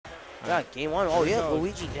Yeah, game one. Oh, yeah,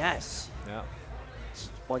 Luigi Ness. Yeah.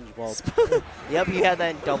 SpongeBob. Yep, he had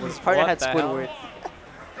that in doubles. His partner had Squidward.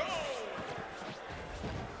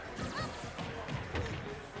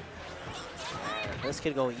 This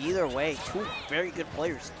could go either way. Two very good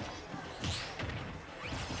players.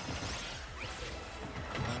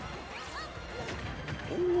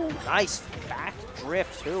 Ooh, nice back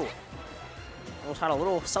drift, too. Almost had a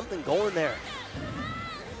little something going there.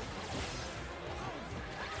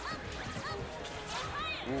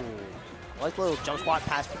 Ooh, like a little jump squat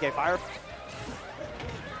past PK Fire.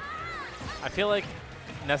 I feel like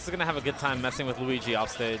Ness is going to have a good time messing with Luigi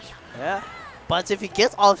off stage. Yeah. But if he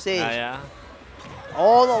gets off stage, yeah.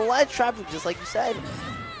 Oh, the ledge trap, just like you said.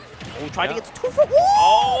 Oh, trying to get the 2 for 1.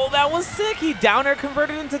 Oh, that was sick. He down air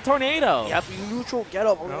converted into tornado. Yep, neutral get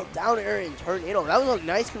up. Down air and tornado. That was a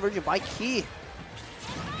nice conversion by Key.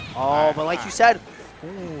 Oh, but like you said,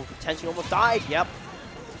 potentially almost died. Yep.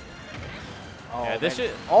 Oh, yeah, this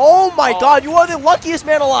shit. Oh my God, you are the luckiest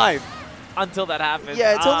man alive. Until that happens.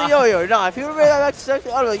 Yeah, until the yo-yo. No, if you would have made that back to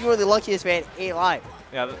second, I don't know, you were the luckiest man alive.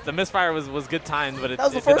 Yeah, the misfire was good timed, but it, that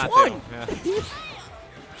was the it first did not one. Yeah.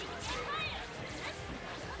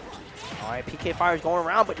 All right, PK Fire's going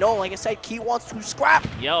around, but no, like I said, Key wants to scrap.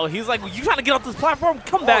 Yo, he's like, you trying to get off this platform?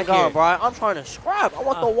 Come back here. Bro, I'm trying to scrap. I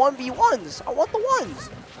want the 1v1s. I want the ones.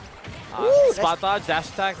 Spot dodge, dash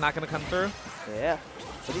attack, not going to come through. Yeah.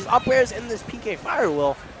 But these up airs in this PK Fire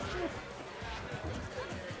will.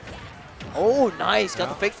 Oh, nice. Got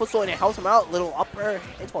the fake footstool and it helps him out. Little up air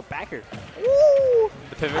into a backer. Woo!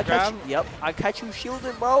 The pivot grab? Yep. I catch you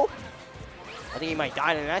shielding, bro. I think he might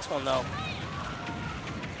die in the next one, though.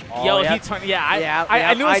 Oh, yo, he turned. Yeah,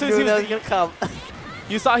 I knew as soon as he was gonna come.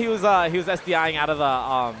 You saw he was SDIing out of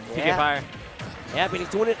the PK Fire. Yeah, but he's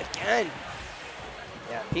doing it again.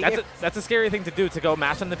 Yeah, that's a scary thing to do, to go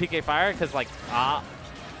mash on the PK Fire, because like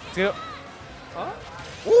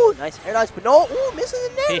ooh, nice air dodge, but no, ooh, missing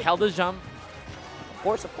the net. He held his jump.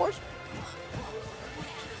 Of course.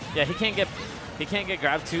 Yeah, he can't get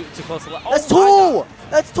grabbed too close to the. That's two.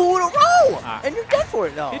 That's 2 in a row, and you're dead for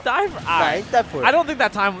it. No, he died. He's dead for it. I don't think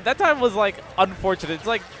that time was like unfortunate. It's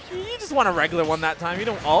like you just want a regular one that time. You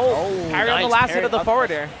don't. Parry on the last hit of the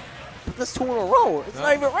forward air. But that's 2 in a row. It's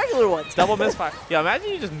not even a regular one. Double misfire. Yeah, imagine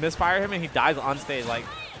you just misfire him and he dies on stage. Like,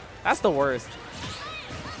 that's the worst.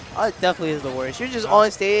 It definitely is the worst. You're just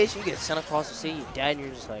on stage, you get sent across the sea, you're dead, and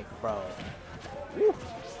you're just like, bro. Woo.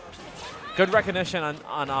 Good recognition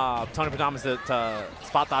on Tony Pajamas to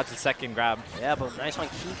spot dodge the second grab. Yeah, but nice one.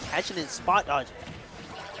 Keep catching it, spot dodge.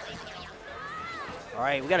 All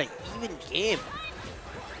right, we got an even game.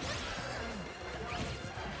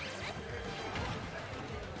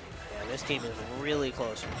 Yeah, this game is really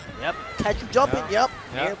close. Yep, catch you jumping. Yep.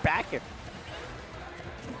 You're back here.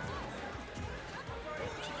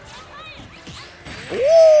 Ooh,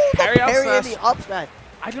 parry in the up smash.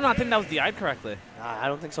 I do not think that was DI'd correctly. I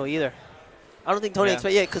don't think so either. I don't think Tony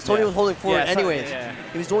expected, because Tony was holding forward anyways.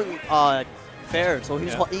 He was doing fair, so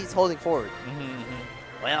he's holding forward.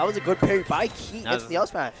 Well, that was a good parry by Key against the up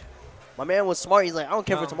smash. My man was smart. He's like, I don't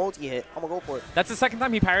care if it's a multi-hit. I'm going to go for it. That's the second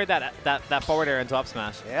time he parried that forward air into up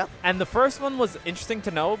smash. Yeah. And the first one was interesting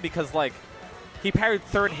to know because, like, he parried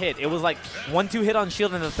third hit. It was like 1-2 hit on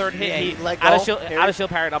shield, and the third hit, he out of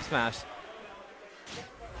shield parried up smash.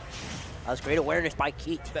 That was great awareness by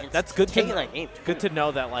Keith. That's good. Taking that game. Good to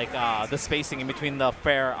know that like the spacing in between the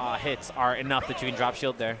fair hits are enough that you can drop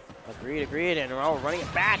shield there. Agreed. And we're all running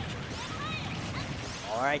it back.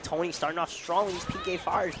 All right, Tony starting off strong with these PK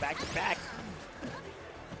Fires back to back.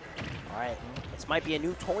 All right, this might be a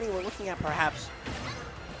new Tony we're looking at perhaps.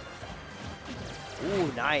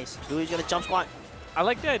 Ooh, nice. Luigi's gonna jump squat. I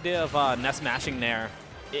like the idea of Ness mashing there,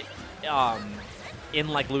 in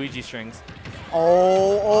like Luigi strings.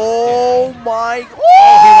 Oh my!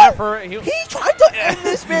 Oh, he went for it. He tried to end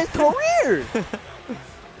this man's career.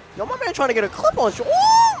 Yo, my man trying to get a clip on.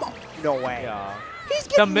 Oh, no way. Yeah. He's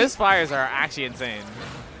the misfires are actually insane.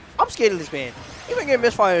 I'm scared of this man. He's been getting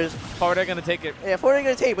misfires. Forward air gonna take it. Yeah, forward air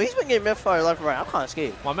gonna take it, but he's been getting misfires left and right. I'm kind of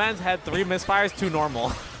scared. My man's had 3 misfires, 2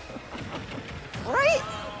 normal. Right?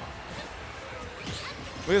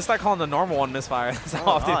 We just start calling the normal one misfire. That's how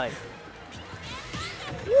often.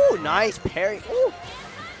 Ooh, nice parry. Ooh.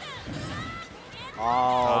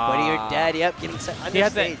 Oh, buddy, you're dead. Yep, getting set. He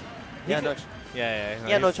had that.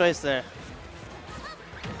 Yeah, no choice there.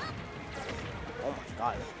 Oh my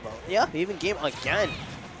God. Well, yeah, even game again.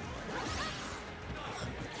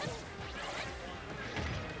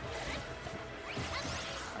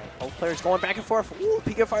 Alright, both players going back and forth. Ooh,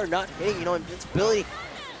 PK Fire not hitting, invincibility.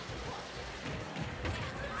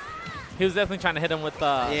 He was definitely trying to hit him with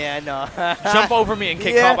yeah, no. jump over me and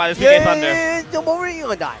kick caught by this PK Thunder. Yeah, jump over you,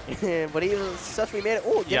 you're gonna die. But he successfully made it.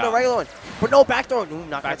 Oh, getting a regular one. But no, back throw. Ooh,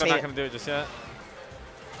 not gonna do it just yet.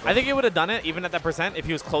 I think he would have done it, even at that percent, if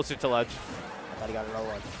he was closer to ledge. I thought he got another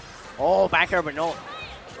one. Oh, back air, but no.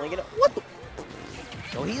 What the?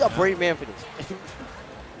 No, he's a brave man for this.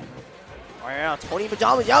 All right, now Tony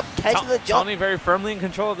Pajamas. Yep, catching the jump. Tony very firmly in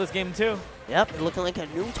control of this game, too. Yep, looking like a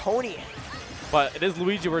new Tony. But it is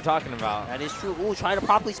Luigi we're talking about. That is true. Ooh, trying to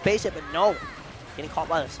properly space it, but no. Getting caught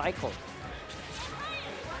by the cycle.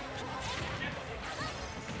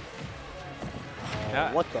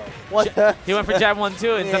 Yeah. What the? What the? He went for jab 1,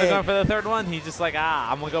 too. Instead of going for the third one, he's just like,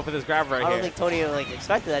 I'm going to go for this grab right here. I don't think Tony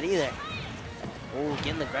expected that either. Oh,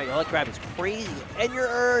 getting the grab. Oh, that grab is crazy. And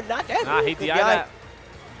you're not dead. Nah, he DI that.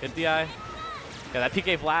 Good DI. Yeah, that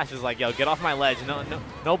PK flash is like, yo, get off my ledge.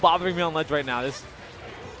 No bothering me on ledge right now. This.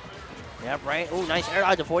 Yep, right. Oh, nice air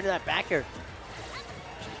dodge avoiding that back air.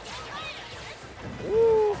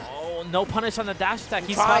 Ooh. Oh, no punish on the dash attack.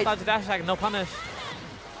 He spot dodged the dash attack. No punish.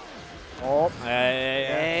 Oh.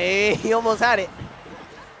 Hey, he almost had it.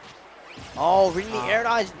 Oh, reading the air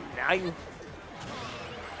dodge. Now you.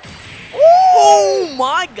 Oh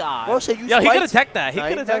my God! Rochelle, you he could have teched that. He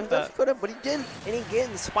could have teched that. Could have, but he didn't. And he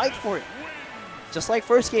getting spiked for it. Just like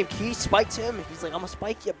first game, Key spiked him. He's like, I'm gonna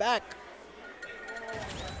spike you back.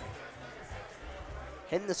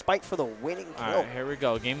 Hitting the spike for the winning kill. All right, here we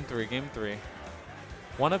go. Game 3. Game 3.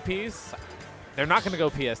 One apiece. They're not gonna go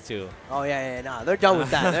PS2. Oh yeah, nah. They're done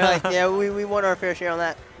with that. They're like, yeah, we won our fair share on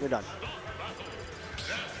that. We're done.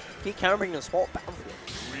 Key countering the small battlefield.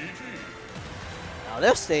 Now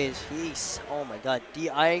this stage, oh my God,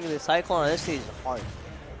 DIing the Cyclone on this stage is hard.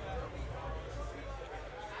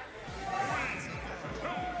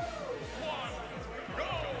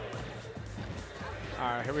 All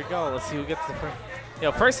right, here we go. Let's see who gets the first.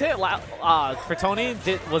 Yo, first hit for Tony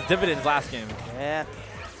was dividends last game. Yeah.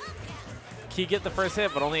 Key get the first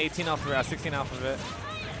hit, but only 18 off of it, 16 off of it.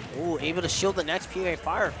 Ooh, able to shield the next PA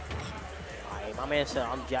fire. All right, my man said,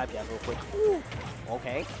 I'm jab real quick. Ooh,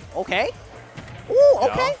 okay. Ooh,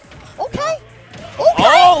 okay. Okay.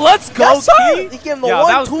 Oh, let's go, yes, Key. He gave him the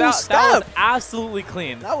 1-2 step. That was absolutely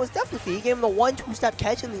clean. That was definitely. He gave him the 1-2 step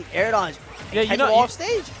catch in the air dodge. Yeah, you know, off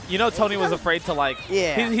stage. You know, Tony was afraid to like.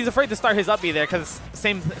 Yeah. He's afraid to start his up B there because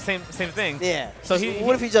same thing. Yeah. So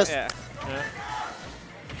what if he just? Yeah.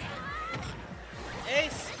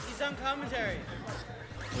 Ace, he's on commentary.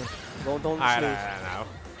 Don't snooze. No.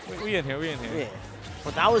 We in here. Yeah.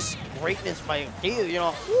 But that was greatness by Key, you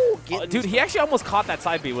know. Ooh, dude, he actually almost caught that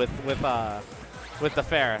side B with the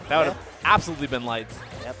fair. That would have absolutely been lights.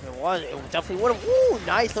 Yep, it was. It definitely would have. Ooh,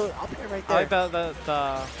 nice little up air right there. I like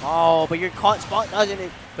the oh, but you're caught spot dodging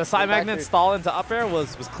it. The side magnet stall into up air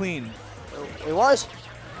was clean. It was.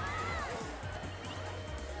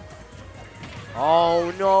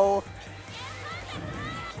 Oh no.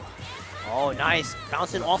 Oh, nice.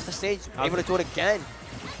 Bouncing off the stage. Able to do it again.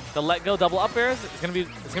 The let go double up airs. It's gonna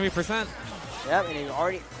be percent. Yep, and he's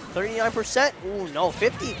already 39%. Ooh, no,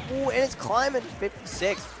 50. Ooh, and it's climbing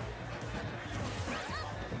 56.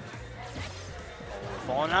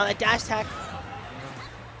 Falling out of that dash attack.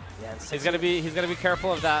 Yeah, he's gonna be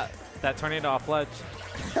careful of that tornado off ledge.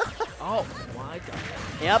 Oh my God.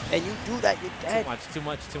 Yep, and you do that, you're dead. Too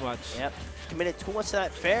much. Yep, committed too much to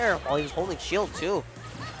that fair while he was holding shield too.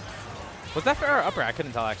 Was that fair or up air? I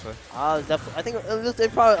couldn't tell actually. Definitely. I think it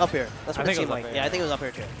was probably up here. That's what it seemed like. Yeah, I think it was up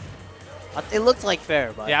here too. It looked like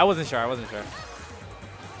fair, but. Yeah, I wasn't sure.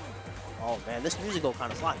 Oh man, this music go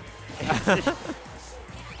kind of slot.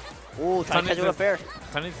 Ooh, trying to catch it with a fair.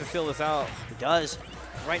 Tony needs to seal this out. He does.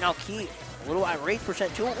 Right now, Key, a little at rate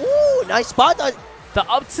percent too. Ooh, nice spot dodge. The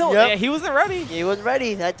up tilt. Yep. Yeah, he wasn't ready. Yeah, he wasn't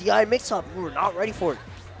ready. That DI mix up. We were not ready for it.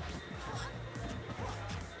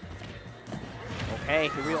 Okay,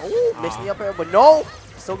 here we go. Ooh, missing the up air, but no.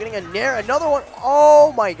 Still getting a nair. Another one.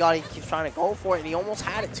 Oh my God, he keeps trying to go for it, and he almost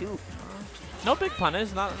had it too. No big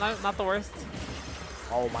punish. Not the worst.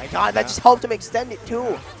 Oh my God, that just helped him extend it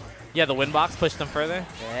too. Yeah, the win box pushed him further.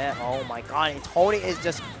 Yeah, oh my God, and Tony is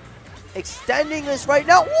just extending this right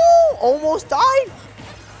now. Woo, almost died.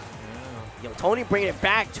 Yeah. Yo, Tony bringing it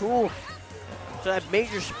back too. So that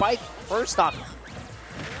major spike first off.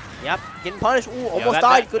 Yep, getting punished. Ooh, almost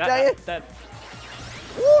died. Good day.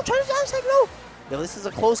 Ooh, trying to dash attack, no. Yo, this is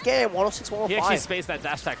a close game, 106, 105. He actually spaced that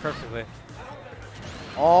dash attack perfectly.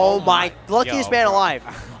 Oh my, luckiest man alive.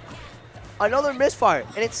 Another misfire,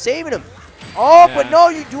 and it's saving him. Oh, yeah. But no,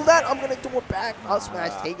 you do that, I'm going to do it back. I'll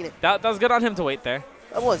smash, taking it. That was good on him to wait there.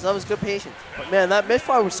 That was good patience. But man, that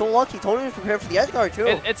misfire was so lucky. Tony was prepared for the edge guard too.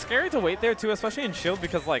 It's scary to wait there too, especially in shield,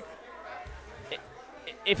 because like,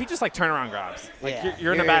 if he just like turn around grabs, like yeah,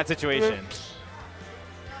 you're in a bad situation.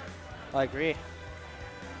 I agree.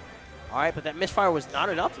 All right, but that misfire was not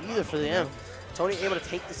enough either for them. Tony able to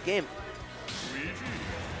take this game.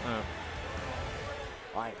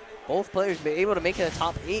 All right, both players been able to make it a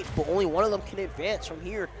top 8, but only one of them can advance from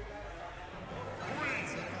here.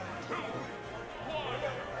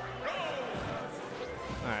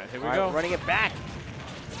 All right, here we go. Running it back.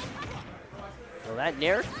 So that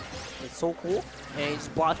nair is so cool. And he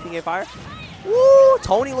just blocks PK fire. Woo!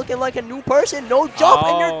 Tony looking like a new person. No jump,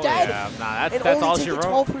 and you're dead. Yeah, nah, that's all she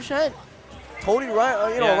wrote. 12%. Tony,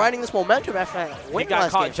 riding this momentum after that win. He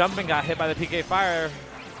got caught jumping, got hit by the PK fire.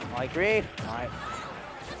 I agree. All right.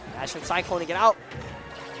 Ashton Cyclone to get out.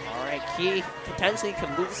 All right, Key potentially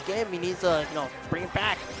could lose this game. He needs to, bring it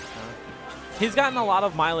back. He's gotten a lot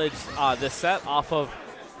of mileage this set off of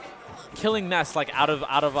killing Ness, like out of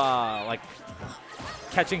like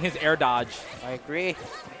catching his air dodge. I agree.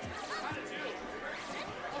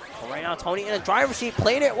 But right now, Tony in the driver's seat,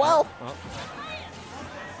 playing it well.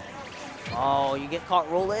 Oh, you get caught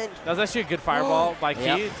rolling. That was actually a good fireball by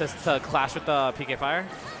Key to clash with the PK fire.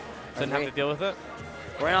 Didn't have to deal with it.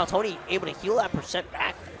 Right now, Tony able to heal that percent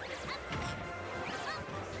back.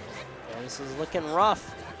 And this is looking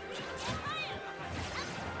rough.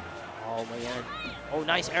 Oh, man. Oh,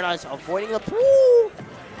 nice air dodge, avoiding the pool.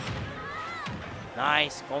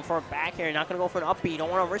 Nice. Going for a back air. Not going to go for an up B. You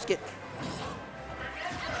don't want to risk it.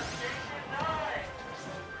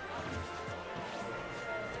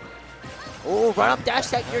 Oh, run up dash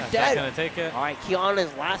tech. You're dead. Not gonna take it. All right, Keon,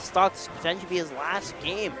 his last stock. This could potentially be his last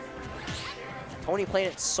game. Tony playing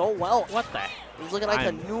it so well. What the? He's looking like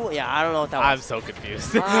a new. Yeah, I don't know what that was. I'm so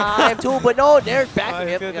confused. I am too, but no, they're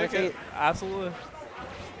backing him. Absolutely.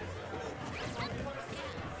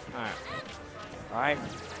 All right.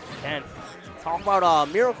 Man, talk about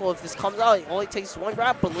a miracle if this comes out. It only takes one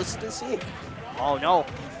grab, but listen to see. Oh, no.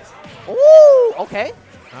 Ooh, okay.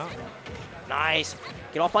 Oh. Nice.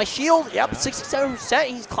 Get off my shield. Yep, 67%.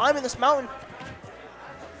 He's climbing this mountain.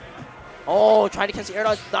 Oh, trying to catch the air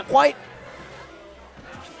dodge. Not quite.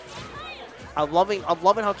 I'm loving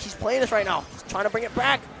how he's playing this right now. He's trying to bring it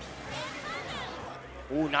back.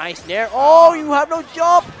 Ooh, nice nair. Oh, you have no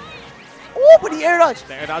jump. Oh, but the air dodge.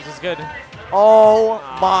 The air dodge is good. Oh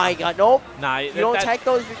my God, nope. Nah, you don't tech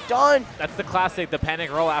those, you're done. That's the classic, the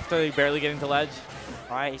panic roll after you barely get into ledge.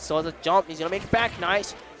 All right, he still has a jump. He's gonna make it back,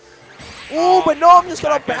 nice. Ooh, but no, I'm just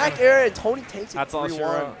gonna back air, and Tony takes it. That's all she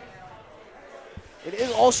wrote. It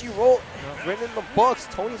is all she wrote. Written in the books.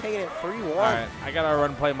 Tony taking it 3-1. All right, I gotta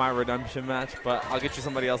run play my redemption match, but I'll get you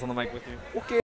somebody else on the mic with you. Okay.